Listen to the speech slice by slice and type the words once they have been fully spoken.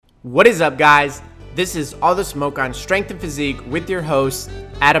What is up, guys? This is All the Smoke on Strength and Physique with your hosts,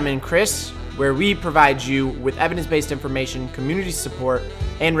 Adam and Chris, where we provide you with evidence-based information, community support,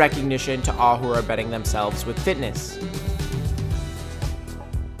 and recognition to all who are betting themselves with fitness.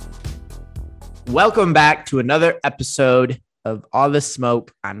 Welcome back to another episode of All the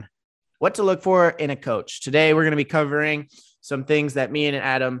Smoke on what to look for in a coach. Today, we're going to be covering some things that me and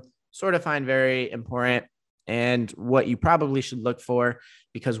Adam sort of find very important and what you probably should look for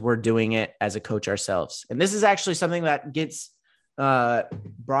because we're doing it as a coach ourselves. And this is actually something that gets not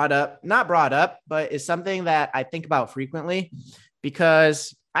brought up, but is something that I think about frequently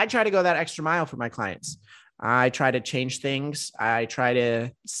because I try to go that extra mile for my clients. I try to change things. I try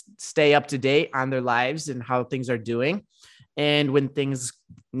to stay up to date on their lives and how things are doing. And when things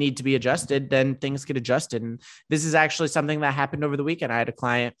need to be adjusted, then things get adjusted. And this is actually something that happened over the weekend. I had a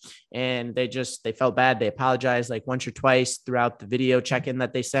client and they felt bad. They apologized like once or twice throughout the video check-in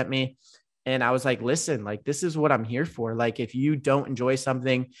that they sent me. And I was like, listen, like, this is what I'm here for. Like, if you don't enjoy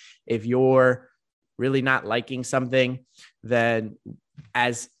something, if you're really not liking something, then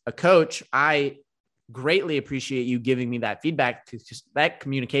as a coach, I greatly appreciate you giving me that feedback because that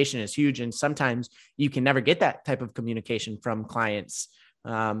communication is huge. And sometimes you can never get that type of communication from clients.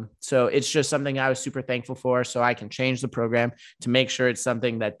 So it's just something I was super thankful for. So I can change the program to make sure it's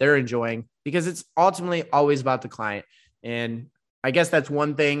something that they're enjoying because it's ultimately always about the client. And I guess that's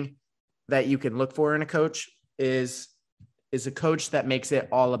one thing that you can look for in a coach is a coach that makes it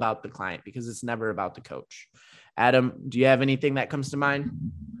all about the client because it's never about the coach. Adam, do you have anything that comes to mind?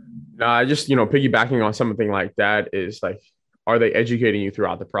 No, I just, piggybacking on something like that is like, are they educating you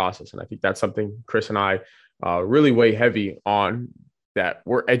throughout the process? And I think that's something Chris and I really weigh heavy on, that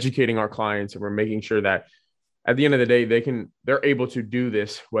we're educating our clients and we're making sure that at the end of the day, they're able to do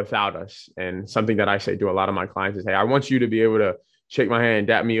this without us. And something that I say to a lot of my clients is, hey, I want you to be able to shake my hand,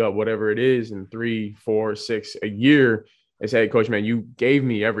 dap me up, whatever it is, in 3, 4, 6 a year and say, hey, coach, man, you gave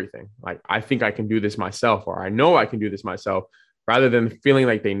me everything. Like, I think I can do this myself, or I know I can do this myself. Rather than feeling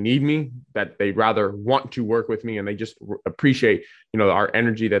like they need me, that they rather want to work with me and they just appreciate, our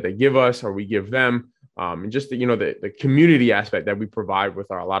energy that they give us or we give them. And just, the community aspect that we provide with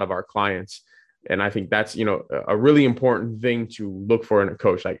a lot of our clients. And I think that's, a really important thing to look for in a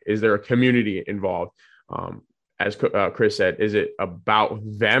coach. Like, is there a community involved? As Chris said, is it about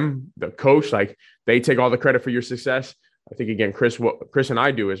them, the coach? Like, they take all the credit for your success? I think, again, what Chris and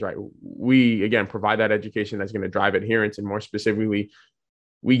I do is, right, we, again, provide that education that's going to drive adherence. And more specifically,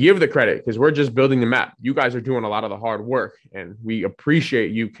 we give the credit because we're just building the map. You guys are doing a lot of the hard work and we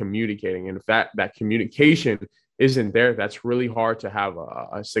appreciate you communicating. And if that communication isn't there, that's really hard to have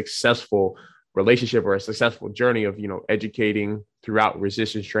a successful relationship or a successful journey of, educating throughout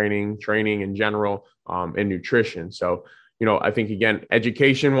resistance training in general, and nutrition. So, I think, again,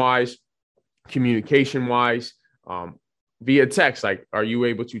 education wise, communication wise, via text, like, are you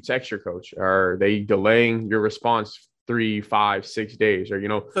able to text your coach? Are they delaying your response 3, 5, 6 days? Or,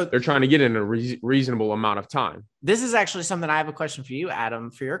 So they're trying to get in a reasonable amount of time. this is actually something I have a question for you, Adam.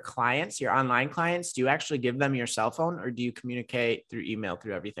 For your clients, your online clients, do you actually give them your cell phone or do you communicate through email,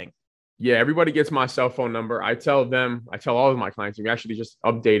 through everything? Yeah, everybody gets my cell phone number. I tell all of my clients, we actually just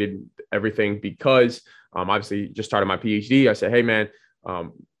updated everything because obviously just started my PhD. I said, hey, man,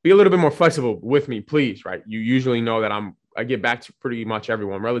 be a little bit more flexible with me, please. Right. You usually know that I get back to pretty much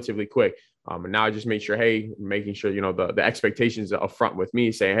everyone relatively quick. And now I just make sure, making sure, the expectations are upfront with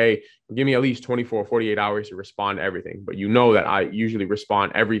me, saying, hey, give me at least 24, 48 hours to respond to everything. But that I usually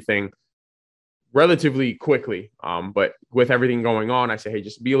respond everything relatively quickly. But with everything going on, I say, hey,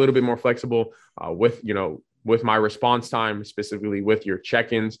 just be a little bit more flexible with my response time, specifically with your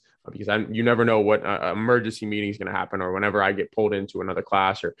check-ins, because you never know what emergency meeting is going to happen, or whenever I get pulled into another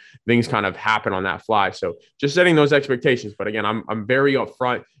class or things kind of happen on that fly. So just setting those expectations. But again, I'm very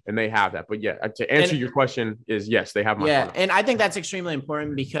upfront and they have that. But yeah, to answer your question is yes, they have my phone. And I think that's extremely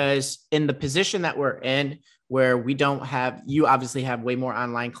important because in the position that we're in, where you obviously have way more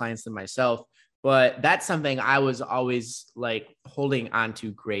online clients than myself, but that's something I was always like holding on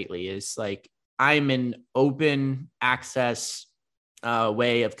to greatly is like, I'm an open access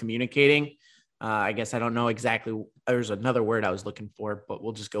way of communicating. I guess I don't know exactly. There's another word I was looking for, but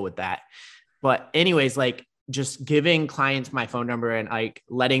we'll just go with that. But anyways, like just giving clients my phone number and like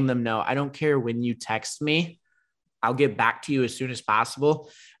letting them know, I don't care when you text me, I'll get back to you as soon as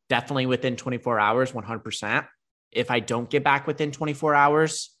possible. Definitely within 24 hours, 100%. If I don't get back within 24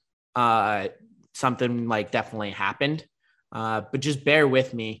 hours, something like definitely happened. But just bear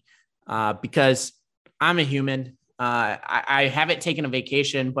with me. Because I'm a human. I haven't taken a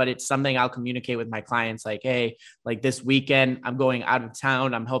vacation, but it's something I'll communicate with my clients like, hey, like this weekend, I'm going out of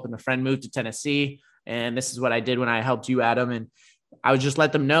town. I'm helping a friend move to Tennessee. And this is what I did when I helped you, Adam. And I would just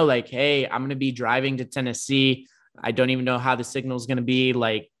let them know like, hey, I'm going to be driving to Tennessee. I don't even know how the signal is going to be.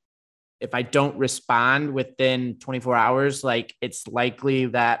 Like, if I don't respond within 24 hours, like it's likely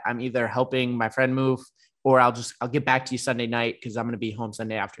that I'm either helping my friend move or I'll get back to you Sunday night because I'm going to be home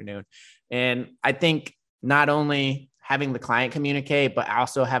Sunday afternoon. And I think not only having the client communicate, but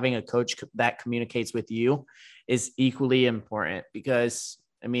also having a coach that communicates with you is equally important because,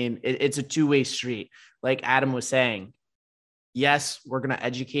 I mean, it's a two-way street. Like Adam was saying, yes, we're going to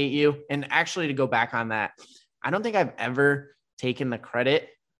educate you. And actually, to go back on that, I don't think I've ever taken the credit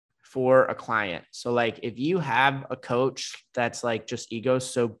for a client. So like if you have a coach that's like just ego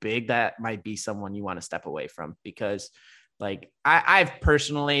so big, that might be someone you want to step away from because like I've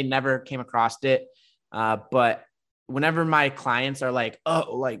personally never came across it. But whenever my clients are like,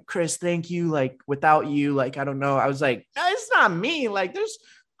 oh, like Chris, thank you. Like without you, like, I don't know. I was like, no, it's not me. Like there's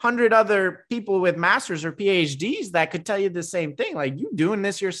 100 other people with masters or PhDs that could tell you the same thing. Like you doing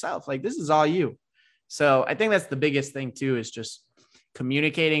this yourself. Like this is all you. So I think that's the biggest thing too, is just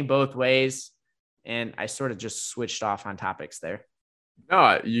communicating both ways. And I sort of just switched off on topics there.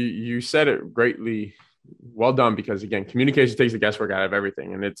 No, you said it greatly. Well done, because again, communication takes the guesswork out of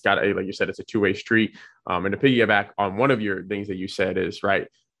everything, and it's got like you said, it's a two-way street. And to piggyback on one of your things that you said is right,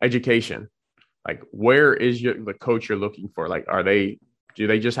 education. Like, where is the coach you're looking for? Like, do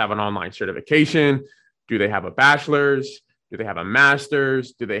they just have an online certification? Do they have a bachelor's? Do they have a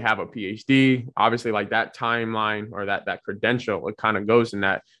master's? Do they have a PhD? Obviously, like that timeline or that credential, it kind of goes in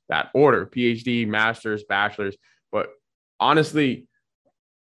that order: PhD, master's, bachelor's. But honestly,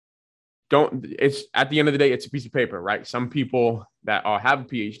 it's at the end of the day, it's a piece of paper, right? Some people that have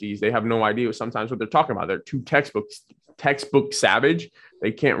PhDs, they have no idea sometimes what they're talking about. They're too textbook savage.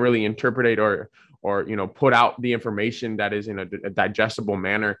 They can't really interpret or put out the information that is in a digestible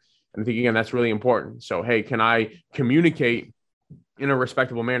manner. And I think, again, that's really important. So, hey, can I communicate in a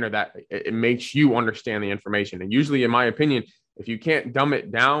respectable manner that it makes you understand the information? And usually, in my opinion, if you can't dumb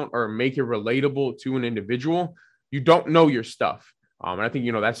it down or make it relatable to an individual, you don't know your stuff. And I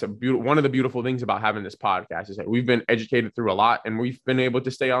think, that's one of the beautiful things about having this podcast is that we've been educated through a lot, and we've been able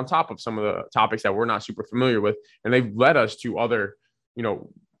to stay on top of some of the topics that we're not super familiar with. And they've led us to other,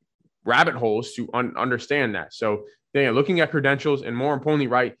 rabbit holes to understand that. So, looking at credentials, and more importantly,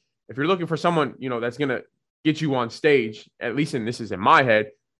 right, if you're looking for someone, that's going to get you on stage, at least this is in my head,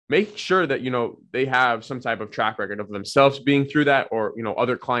 make sure that, they have some type of track record of themselves being through that, or,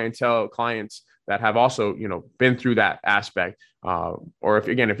 other clients that have also, been through that aspect. Or if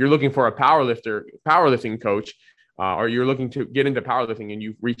you're looking for a powerlifting coach, or you're looking to get into powerlifting and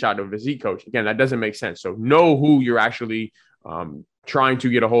you reach out to a physique coach, again, that doesn't make sense. So know who you're actually trying to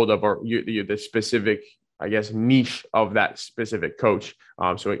get a hold of, or the specific, I guess, niche of that specific coach.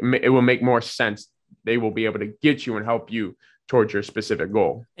 So it will make more sense. They will be able to get you and help you towards your specific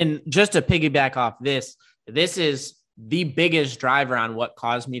goal. And just to piggyback off this is the biggest driver on what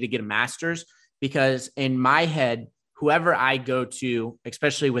caused me to get a master's, because in my head, whoever I go to,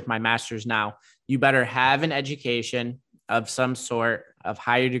 especially with my master's now, you better have an education of some sort, of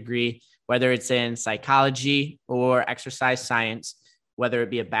higher degree, whether it's in psychology or exercise science, whether it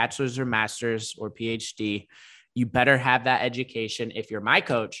be a bachelor's or master's or PhD. You better have that education if you're my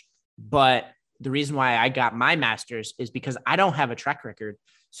coach. But the reason why I got my master's is because I don't have a track record.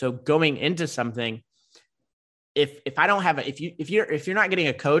 So going into something, if I don't have if you're not getting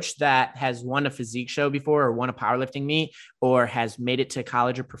a coach that has won a physique show before, or won a powerlifting meet, or has made it to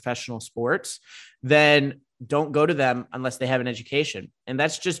college or professional sports, then don't go to them unless they have an education. And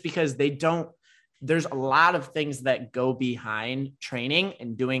that's just because there's a lot of things that go behind training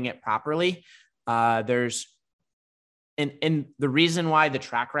and doing it properly. And the reason why the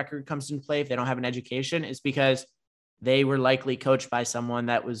track record comes into play if they don't have an education is because they were likely coached by someone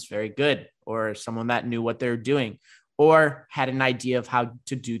that was very good, or someone that knew what they're doing, or had an idea of how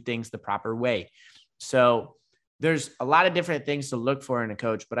to do things the proper way. So there's a lot of different things to look for in a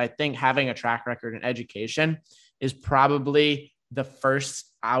coach, but I think having a track record and education is probably the first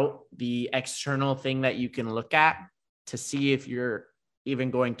out, the external thing that you can look at to see if you're even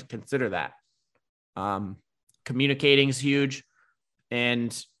going to consider that. Communicating is huge.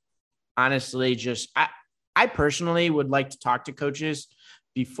 And honestly, I personally would like to talk to coaches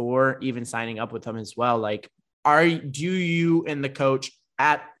before even signing up with them as well. Like, do you and the coach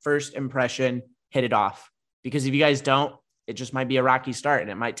at first impression hit it off? Because if you guys don't, it just might be a rocky start, and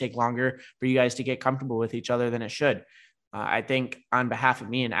it might take longer for you guys to get comfortable with each other than it should. I think on behalf of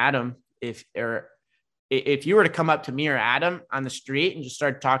me and Adam, if you were to come up to me or Adam on the street and just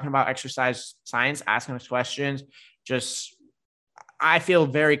start talking about exercise science, asking us questions, I feel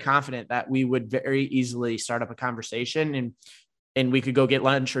very confident that we would very easily start up a conversation and we could go get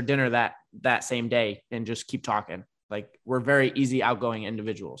lunch or dinner that same day and just keep talking. Like, we're very easy, outgoing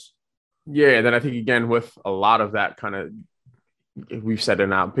individuals. Yeah. And then I think, again, with a lot of that kind of, we've said it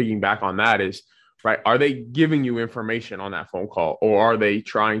now, piggyback on that is, right, are they giving you information on that phone call, or are they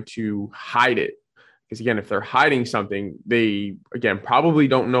trying to hide it? Because, again, if they're hiding something, they, again, probably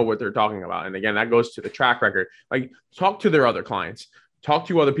don't know what they're talking about. And again, that goes to the track record. Like, talk to their other clients, talk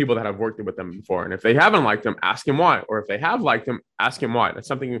to other people that have worked with them before. And if they haven't liked them, ask them why. Or if they have liked them, ask them why. That's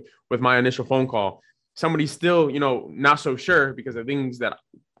something with my initial phone call. Somebody's still, not so sure, because the things that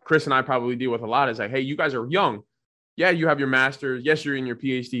Chris and I probably deal with a lot is like, hey, you guys are young. Yeah, you have your master's. Yes, you're in your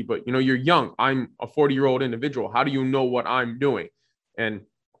PhD, but you're young. I'm a 40-year-old individual. How do you know what I'm doing? And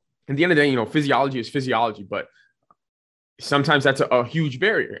at the end of the day, physiology is physiology, but sometimes that's a huge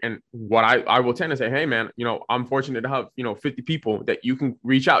barrier. And what I will tend to say, hey, man, I'm fortunate to have, 50 people that you can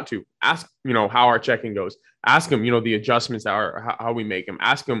reach out to. Ask, how our check-in goes. Ask them, the adjustments that are how we make them.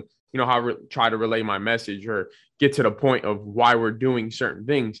 Ask them, how I try to relay my message, or get to the point of why we're doing certain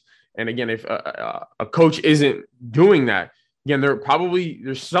things. And again, if a coach isn't doing that, again,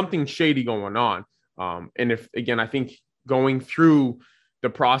 there's something shady going on. And if, again, I think going through the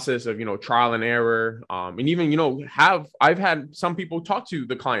process of, trial and error, and even, I've had some people talk to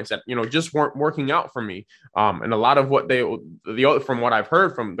the clients that, just weren't working out for me. And a lot of what from what I've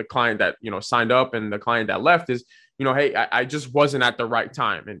heard from the client that, signed up and the client that left is, hey, I just wasn't at the right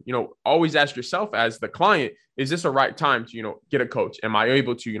time. And, always ask yourself as the client, is this a right time to, get a coach? Am I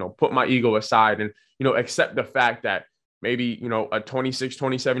able to, put my ego aside and, accept the fact that maybe, a 26,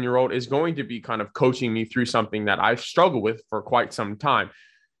 27-year-old is going to be kind of coaching me through something that I've struggled with for quite some time.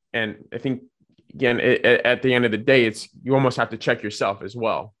 And I think, again, at the end of the day, you almost have to check yourself as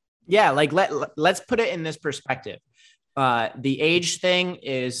well. Yeah. Like let's put it in this perspective. The age thing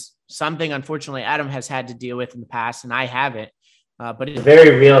is something, unfortunately, Adam has had to deal with in the past, and I haven't, but it's a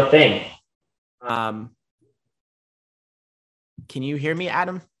very real thing. Can you hear me,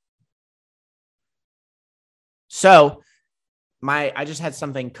 Adam? So I just had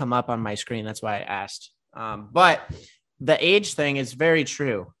something come up on my screen. That's why I asked. But the age thing is very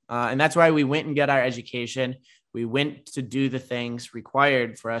true. And that's why we went and got our education. We went to do the things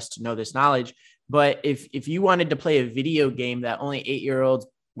required for us to know this knowledge. But if you wanted to play a video game that only 8-year-olds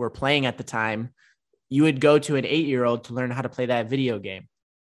were playing at the time, you would go to an 8-year-old to learn how to play that video game.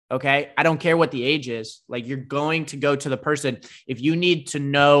 Okay. I don't care what the age is. Like, you're going to go to the person. If you need to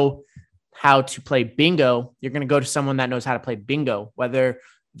know how to play bingo, you're going to go to someone that knows how to play bingo, whether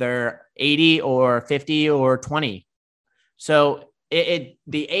they're 80 or 50 or 20. So the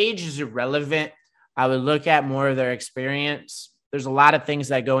age is irrelevant. I would look at more of their experience. There's a lot of things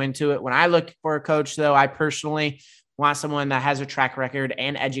that go into it. When I look for a coach, though, I personally want someone that has a track record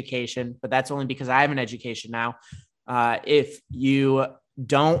and education, but that's only because I have an education now. If you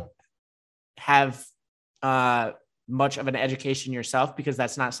don't have much of an education yourself, because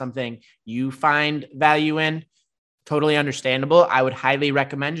that's not something you find value in, totally understandable. I would highly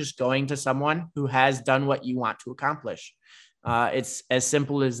recommend just going to someone who has done what you want to accomplish. It's as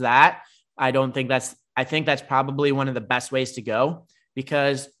simple as that. I think that's probably one of the best ways to go,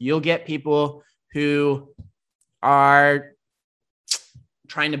 because you'll get people who are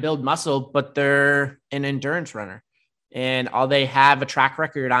trying to build muscle, but they're an endurance runner, and all they have a track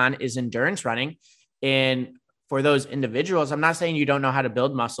record on is endurance running. And for those individuals, I'm not saying you don't know how to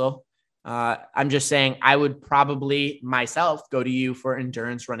build muscle. I'm just saying I would probably myself go to you for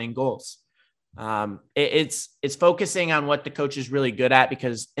endurance running goals. It's focusing on what the coach is really good at,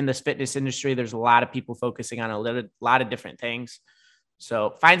 because in this fitness industry, there's a lot of people focusing on a lot of different things.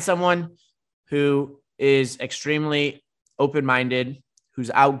 So find someone who is extremely open-minded, who's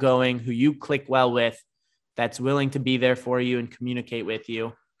outgoing, who you click well with, that's willing to be there for you and communicate with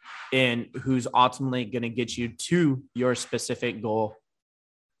you, and who's ultimately going to get you to your specific goal.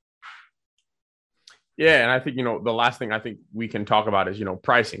 Yeah. And I think, the last thing I think we can talk about is,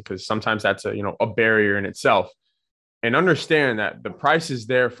 pricing, because sometimes that's a barrier in itself. And understand that the price is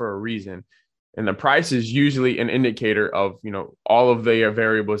there for a reason. And the price is usually an indicator of, all of the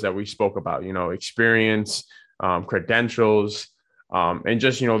variables that we spoke about, experience, credentials, and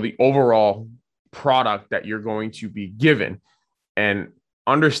just, the overall product that you're going to be given. And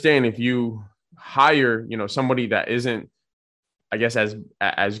understand, if you hire, somebody that isn't, I guess,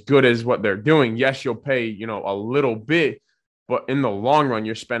 as good as what they're doing, yes, you'll pay, a little bit, but in the long run,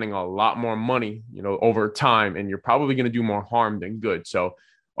 you're spending a lot more money, over time, and you're probably going to do more harm than good. So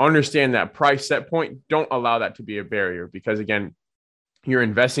understand that price set point. Don't allow that to be a barrier, because again, you're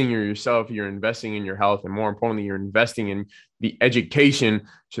investing in yourself, you're investing in your health, and more importantly, you're investing in the education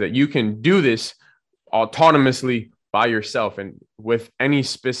so that you can do this autonomously by yourself. And with any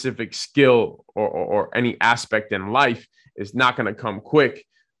specific skill or any aspect in life, is not going to come quick.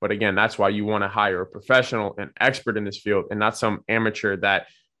 But again, that's why you want to hire a professional, an expert in this field, and not some amateur that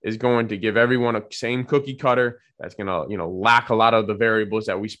is going to give everyone a same cookie cutter that's going to, lack a lot of the variables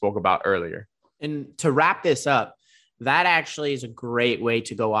that we spoke about earlier. And to wrap this up, that actually is a great way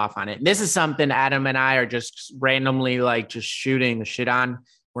to go off on it. This is something Adam and I are just randomly just shooting the shit on.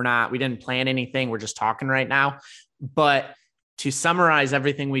 We didn't plan anything. We're just talking right now. But to summarize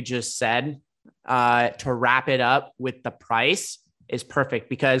everything we just said, to wrap it up with the price is perfect,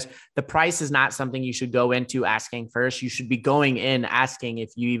 because the price is not something you should go into asking first. You should be going in asking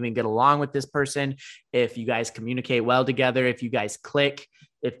if you even get along with this person, if you guys communicate well together, if you guys click,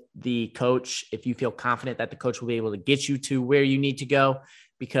 if you feel confident that the coach will be able to get you to where you need to go,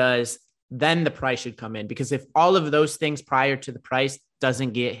 because then the price should come in. Because if all of those things prior to the price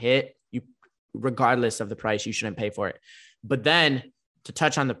doesn't get hit, regardless of the price, you shouldn't pay for it. But then to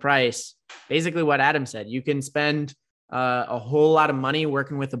touch on the price, basically what Adam said, you can spend a whole lot of money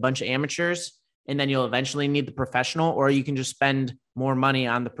working with a bunch of amateurs, and then you'll eventually need the professional, or you can just spend more money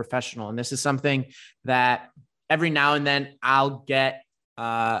on the professional. And this is something that every now and then I'll get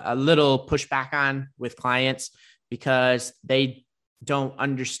a little pushback on with clients, because they don't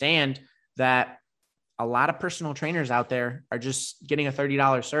understand that a lot of personal trainers out there are just getting a $30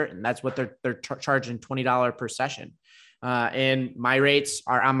 cert, and that's what they're charging $20 per session. And my rates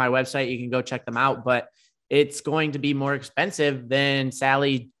are on my website. You can go check them out, but it's going to be more expensive than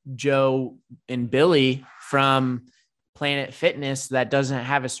Sally, Joe, and Billy from Planet Fitness that doesn't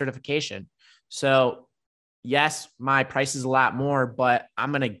have a certification. So yes, my price is a lot more, but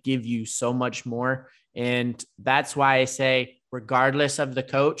I'm going to give you so much more. And that's why I say, regardless of the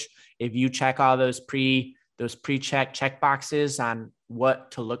coach, if you check all those check boxes on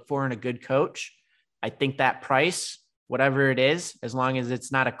what to look for in a good coach, I think that price, whatever it is, as long as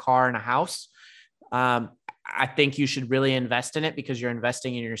it's not a car and a house, I think you should really invest in it, because you're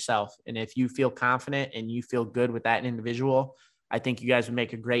investing in yourself. And if you feel confident and you feel good with that individual, I think you guys would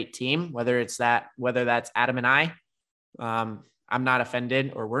make a great team, whether that's Adam and I. I'm not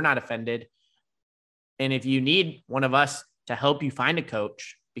offended, or we're not offended. And if you need one of us to help you find a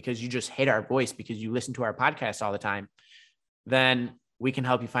coach because you just hate our voice because you listen to our podcast all the time, then we can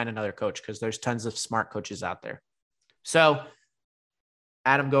help you find another coach, because there's tons of smart coaches out there. So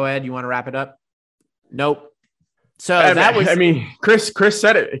Adam, go ahead. You want to wrap it up? Nope. So Chris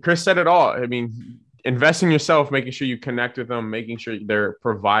said it. Chris said it all. Invest in yourself, making sure you connect with them, making sure they're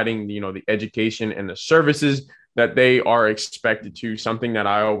providing, the education and the services that they are expected to. Something that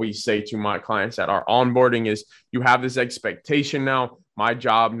I always say to my clients that are onboarding is, you have this expectation now. My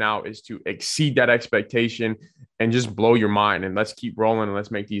job now is to exceed that expectation and just blow your mind, and let's keep rolling and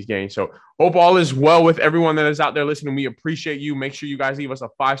let's make these gains. So hope all is well with everyone that is out there listening. We appreciate you. Make sure you guys leave us a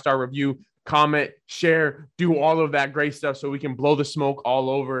 5-star review, comment, share, do all of that great stuff so we can blow the smoke all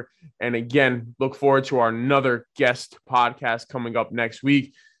over. And again, look forward to our another guest podcast coming up next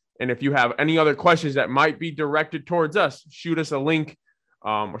week. And if you have any other questions that might be directed towards us, shoot us a link,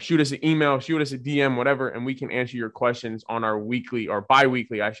 or shoot us an email, shoot us a DM, whatever, and we can answer your questions on our weekly, or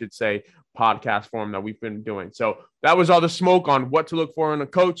bi-weekly, I should say, podcast form that we've been doing. So that was all the smoke on what to look for in a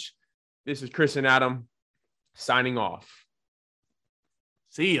coach. This is Chris and Adam signing off.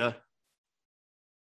 See ya.